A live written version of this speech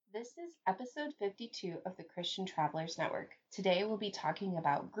This is episode 52 of the Christian Travelers Network. Today we'll be talking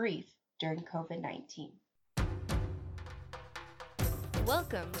about grief during COVID 19.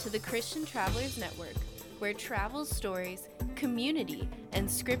 Welcome to the Christian Travelers Network, where travel stories, community, and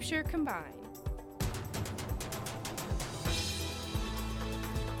scripture combine.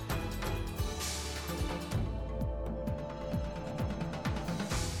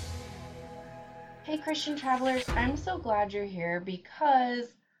 Hey, Christian Travelers, I'm so glad you're here because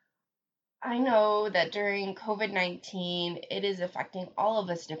I know that during COVID 19, it is affecting all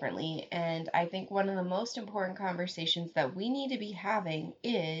of us differently. And I think one of the most important conversations that we need to be having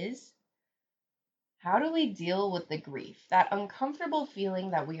is how do we deal with the grief? That uncomfortable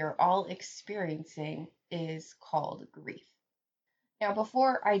feeling that we are all experiencing is called grief. Now,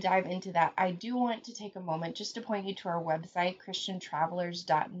 before I dive into that, I do want to take a moment just to point you to our website,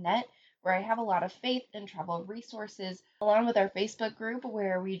 christiantravelers.net, where I have a lot of faith and travel resources, along with our Facebook group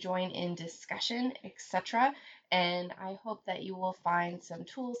where we join in discussion, etc. And I hope that you will find some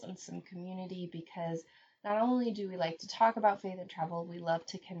tools and some community because not only do we like to talk about faith and travel, we love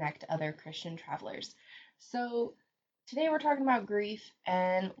to connect other Christian travelers. So today we're talking about grief,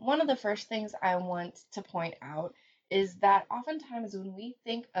 and one of the first things I want to point out is that oftentimes when we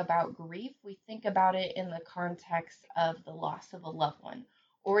think about grief, we think about it in the context of the loss of a loved one,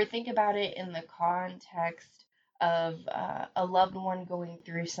 or we think about it in the context of a loved one going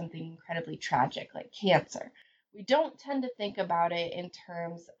through something incredibly tragic like cancer. We don't tend to think about it in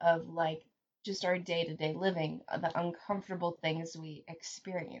terms of like just our day to day living, the uncomfortable things we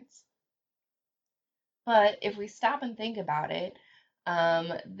experience. But if we stop and think about it,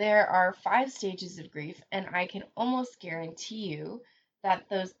 there are 5 stages of grief, and I can almost guarantee you that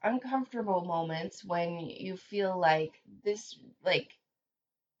those uncomfortable moments when you feel like like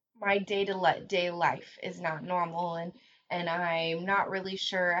my day to day life is not normal, and I'm not really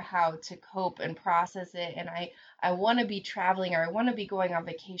sure how to cope and process it, and I want to be traveling, or I want to be going on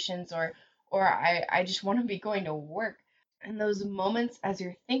vacations, or I just want to be going to work. And those moments, as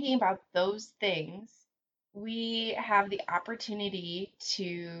you're thinking about those things, we have the opportunity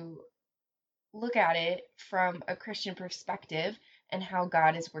to look at it from a Christian perspective and how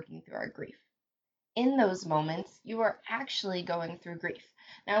God is working through our grief. In those moments, you are actually going through grief.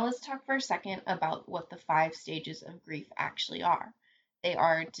 Now, let's talk for a second about what the 5 stages of grief actually are. They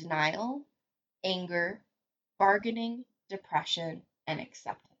are denial, anger, bargaining, depression, and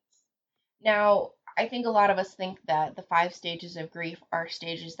acceptance. Now, I think a lot of us think that the 5 stages of grief are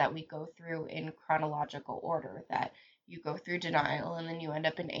stages that we go through in chronological order, that you go through denial and then you end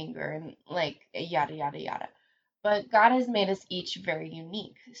up in anger and like yada, yada, yada. But God has made us each very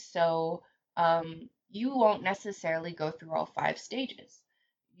unique. So you won't necessarily go through all 5 stages.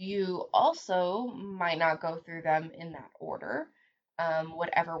 You also might not go through them in that order,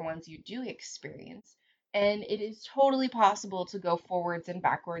 whatever ones you do experience. And it is totally possible to go forwards and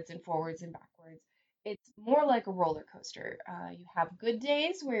backwards and forwards and backwards. It's more like a roller coaster. You have good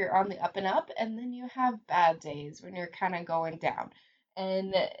days where you're on the up and up, and then you have bad days when you're kind of going down.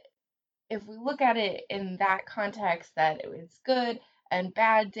 And if we look at it in that context, that it's good and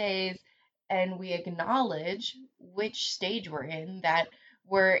bad days, and we acknowledge which stage we're in, that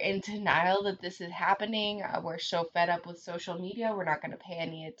we're in denial that this is happening, we're so fed up with social media, we're not going to pay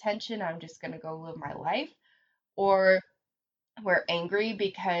any attention, I'm just going to go live my life, or we're angry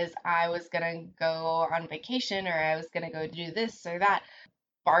because I was going to go on vacation or I was going to go do this or that.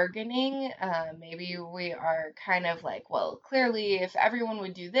 Bargaining, maybe we are kind of like, well, clearly, if everyone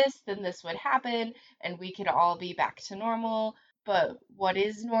would do this, then this would happen and we could all be back to normal. But what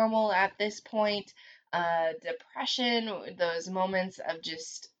is normal at this point? Depression, those moments of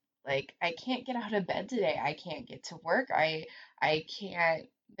just like, I can't get out of bed today. I can't get to work. I can't,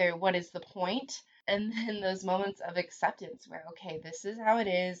 there, what is the point? And then those moments of acceptance where, okay, this is how it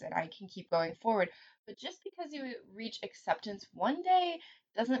is and I can keep going forward. But just because you reach acceptance one day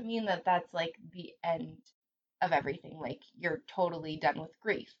doesn't mean that that's like the end of everything. Like you're totally done with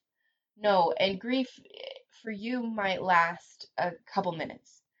grief. No, and grief for you might last a couple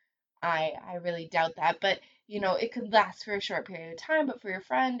minutes. I really doubt that, but it could last for a short period of time, but for your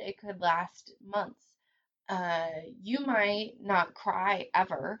friend, it could last months. You might not cry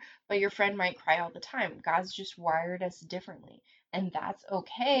ever, but your friend might cry all the time. God's just wired us differently, and that's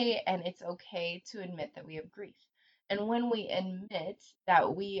okay, and it's okay to admit that we have grief. And when we admit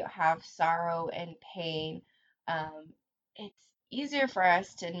that we have sorrow and pain, it's easier for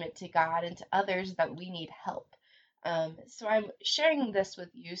us to admit to God and to others that we need help. So I'm sharing this with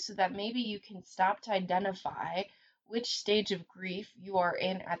you so that maybe you can stop to identify which stage of grief you are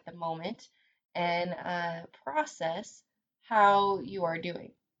in at the moment and process how you are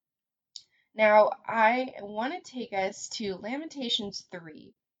doing. Now, I want to take us to Lamentations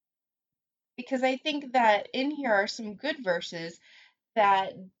 3 because I think that in here are some good verses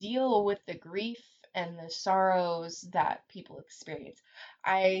that deal with the grief and the sorrows that people experience.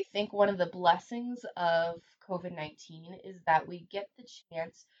 I think one of the blessings of COVID-19 is that we get the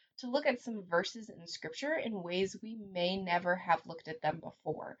chance to look at some verses in scripture in ways we may never have looked at them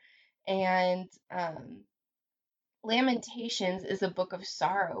before. And Lamentations is a book of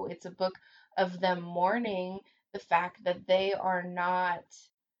sorrow. It's a book of them mourning the fact that they are not,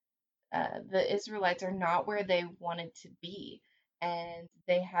 the Israelites are not where they wanted to be, and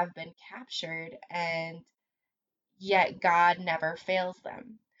they have been captured, and yet God never fails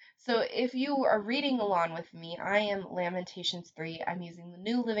them. So if you are reading along with me, I am Lamentations 3. I'm using the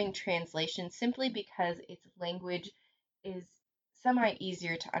New Living Translation simply because its language is semi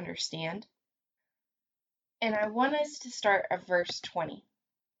easier to understand. And I want us to start at verse 20.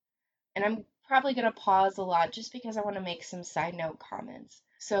 And I'm probably going to pause a lot just because I want to make some side note comments.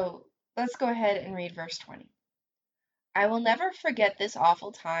 So let's go ahead and read verse 20. I will never forget this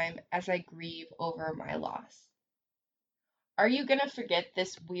awful time as I grieve over my loss. Are you going to forget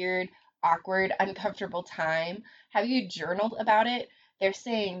this weird, awkward, uncomfortable time? Have you journaled about it? They're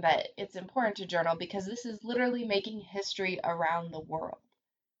saying that it's important to journal because this is literally making history around the world.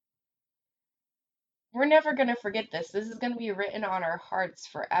 We're never going to forget this. This is going to be written on our hearts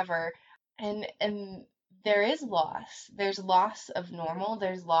forever. And there is loss. There's loss of normal,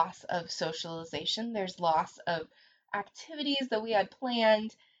 there's loss of socialization, there's loss of activities that we had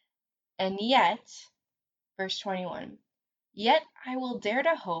planned, and yet, verse 21, yet I will dare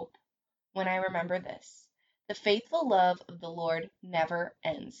to hope when I remember this. The faithful love of the Lord never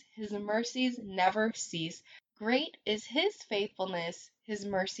ends. His mercies never cease. Great is his faithfulness. His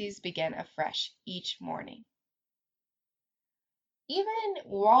mercies begin afresh each morning. Even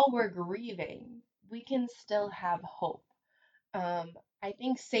while we're grieving, we can still have hope. I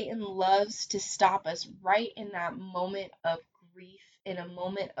think Satan loves to stop us right in that moment of grief, in a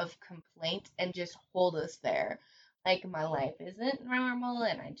moment of complaint, and just hold us there. Like, my life isn't normal,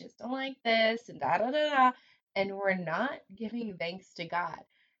 and I just don't like this, and da da da da. And we're not giving thanks to God.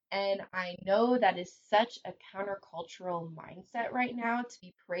 And I know that is such a countercultural mindset right now to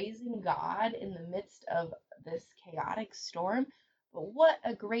be praising God in the midst of this chaotic storm. But what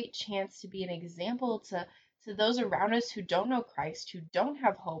a great chance to be an example to those around us who don't know Christ, who don't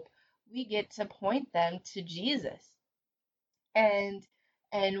have hope. We get to point them to Jesus. And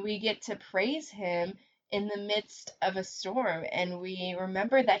we get to praise him in the midst of a storm, and we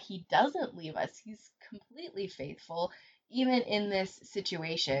remember that he doesn't leave us. He's completely faithful even in this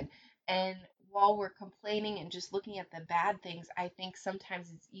situation. And while we're complaining and just looking at the bad things, I think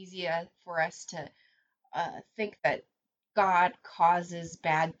sometimes it's easier for us to think that God causes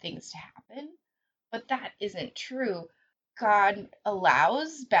bad things to happen, but that isn't true. God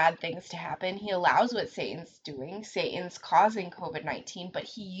allows bad things to happen. He allows what Satan's doing. Satan's causing COVID-19, but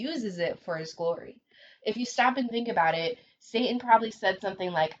he uses it for his glory. If you stop and think about it, Satan probably said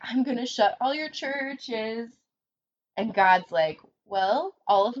something like, I'm going to shut all your churches. And God's like, well,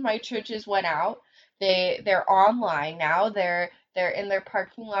 all of my churches went out. They're online now. They're in their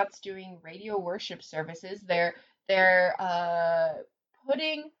parking lots doing radio worship services. They're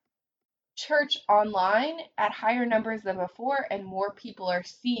putting church online at higher numbers than before, and more people are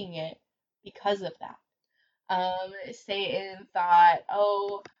seeing it because of that. Satan thought,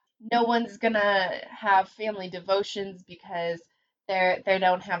 oh, no one's gonna have family devotions because they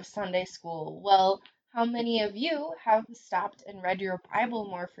don't have Sunday school. Well, how many of you have stopped and read your Bible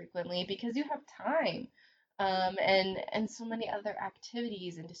more frequently because you have time? And so many other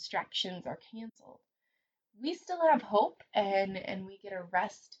activities and distractions are canceled. We still have hope, and we get a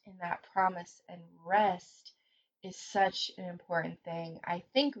rest in that promise, and rest is such an important thing. I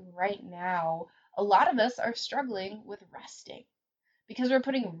think right now a lot of us are struggling with resting because we're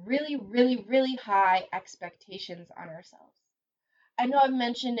putting really, really, really high expectations on ourselves. I know I've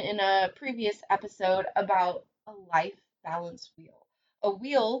mentioned in a previous episode about a life balance wheel, a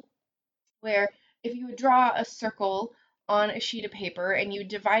wheel where if you would draw a circle on a sheet of paper and you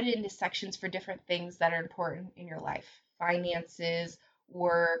divide it into sections for different things that are important in your life: finances,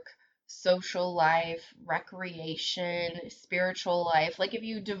 work, social life, recreation, spiritual life. Like, if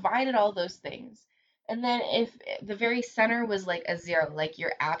you divided all those things, and then if the very center was like a zero, like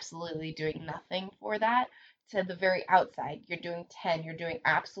you're absolutely doing nothing for that, to the very outside, you're doing 10, you're doing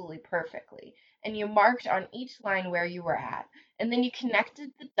absolutely perfectly. And you marked on each line where you were at. And then you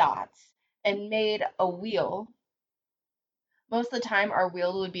connected the dots and made a wheel. most of the time our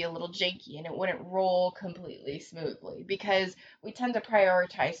wheel would be a little janky and it wouldn't roll completely smoothly because we tend to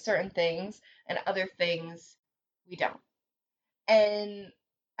prioritize certain things and other things we don't. And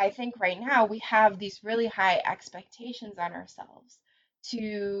I think right now we have these really high expectations on ourselves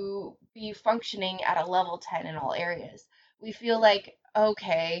to be functioning at a level 10 in all areas. We feel like,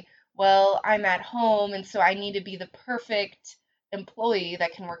 okay, well, I'm at home, and so I need to be the perfect employee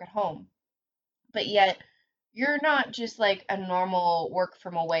that can work at home. But yet, you're not just like a normal work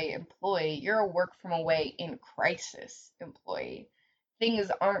from away employee, you're a work from away in crisis employee.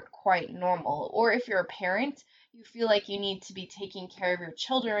 Things aren't quite normal. Or if you're a parent, you feel like you need to be taking care of your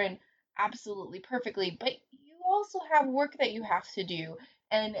children absolutely perfectly, but you also have work that you have to do.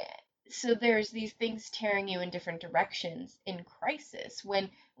 And so there's these things tearing you in different directions in crisis when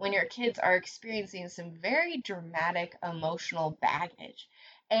your kids are experiencing some very dramatic emotional baggage.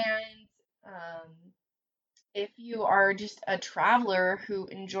 And if you are just a traveler who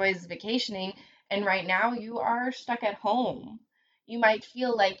enjoys vacationing and right now you are stuck at home, you might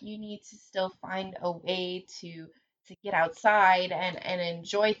feel like you need to still find a way to get outside and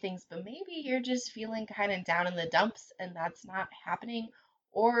enjoy things, but maybe you're just feeling kind of down in the dumps and that's not happening,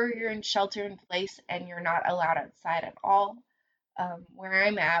 or you're in shelter in place and you're not allowed outside at all. Where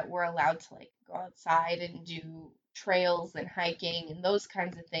I'm at, we're allowed to like go outside and do trails and hiking and those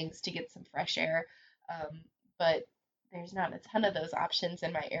kinds of things to get some fresh air. Um, but there's not a ton of those options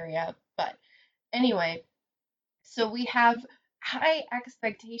in my area. But anyway, so we have high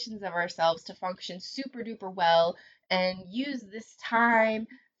expectations of ourselves to function super duper well and use this time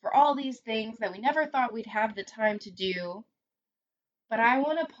for all these things that we never thought we'd have the time to do. But I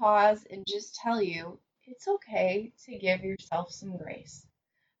want to pause and just tell you it's okay to give yourself some grace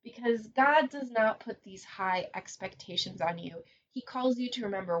because God does not put these high expectations on you. He calls you to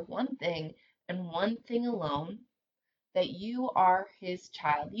remember one thing and one thing alone, that you are His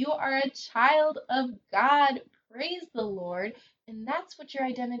child. You are a child of God. Praise the Lord. And that's what your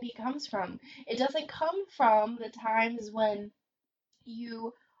identity comes from. It doesn't come from the times when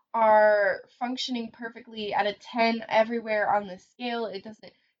you are functioning perfectly at a 10 everywhere on the scale. It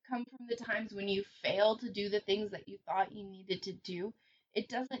doesn't come from the times when you fail to do the things that you thought you needed to do. It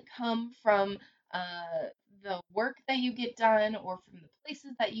doesn't come from the work that you get done or from the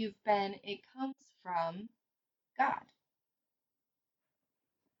places that you've been. It comes from God.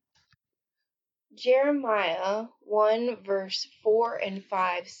 Jeremiah 1 verse 4 and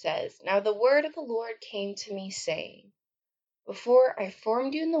 5 says, "Now the word of the Lord came to me, saying, Before I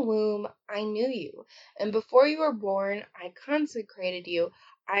formed you in the womb, I knew you, and before you were born, I consecrated you.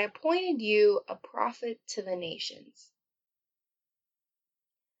 I appointed you a prophet to the nations."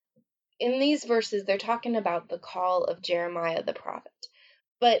 In these verses, they're talking about the call of Jeremiah the prophet.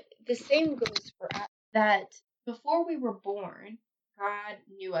 But the same goes for us, that before we were born, God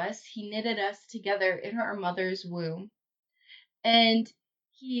knew us. He knitted us together in our mother's womb, and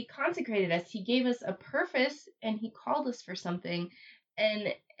He consecrated us. He gave us a purpose, and He called us for something.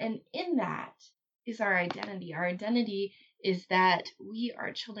 And in that is our identity. Our identity is that we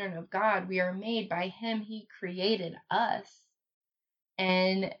are children of God. We are made by Him. He created us.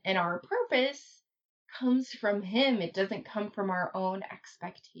 And our purpose comes from Him. It doesn't come from our own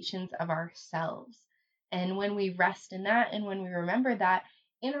expectations of ourselves. And when we rest in that and when we remember that,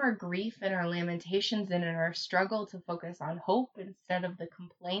 in our grief and our lamentations and in our struggle to focus on hope instead of the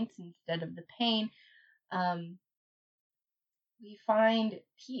complaints, instead of the pain, we find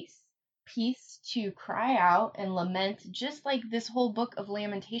peace. Peace to cry out and lament, just like this whole book of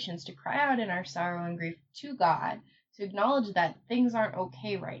Lamentations, to cry out in our sorrow and grief to God, to acknowledge that things aren't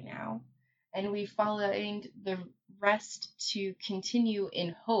okay right now. And we find the rest to continue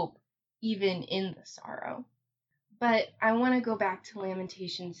in hope, even in the sorrow. But I want to go back to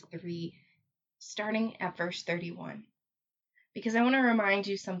Lamentations 3, starting at verse 31, because I want to remind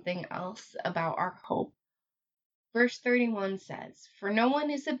you something else about our hope. Verse 31 says, "For no one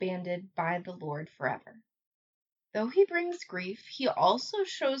is abandoned by the Lord forever. Though he brings grief, he also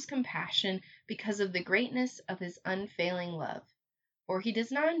shows compassion because of the greatness of his unfailing love. For he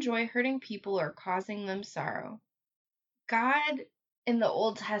does not enjoy hurting people or causing them sorrow." God in the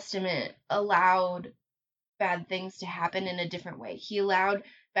Old Testament allowed bad things to happen in a different way. He allowed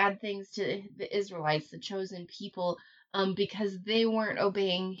bad things to the Israelites, the chosen people, because they weren't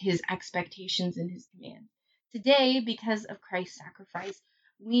obeying His expectations and His commands. Today, because of Christ's sacrifice,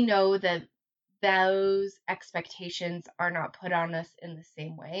 we know that those expectations are not put on us in the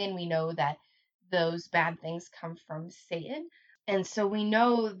same way, and we know that those bad things come from Satan. And so we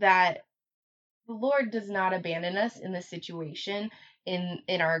know that the Lord does not abandon us in the situation,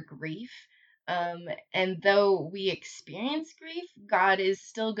 in our grief. And though we experience grief, God is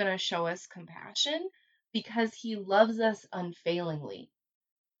still going to show us compassion because He loves us unfailingly.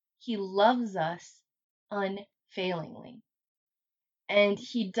 He loves us unfailingly. And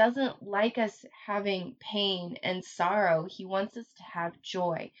He doesn't like us having pain and sorrow. He wants us to have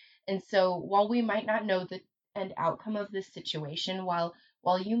joy. And so while we might not know the end outcome of this situation, while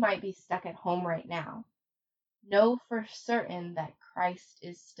you might be stuck at home right now, know for certain that Christ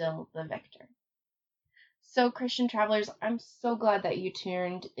is still the victor. So, Christian travelers, I'm so glad that you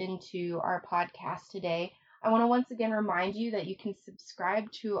tuned into our podcast today. I want to once again remind you that you can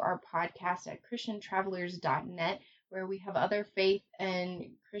subscribe to our podcast at christiantravelers.net, where we have other faith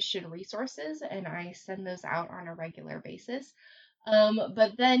and Christian resources, and I send those out on a regular basis.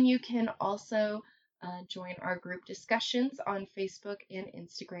 But then you can also join our group discussions on Facebook and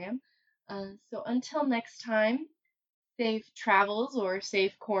Instagram. So until next time, safe travels or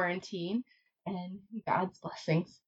safe quarantine, and God's blessings.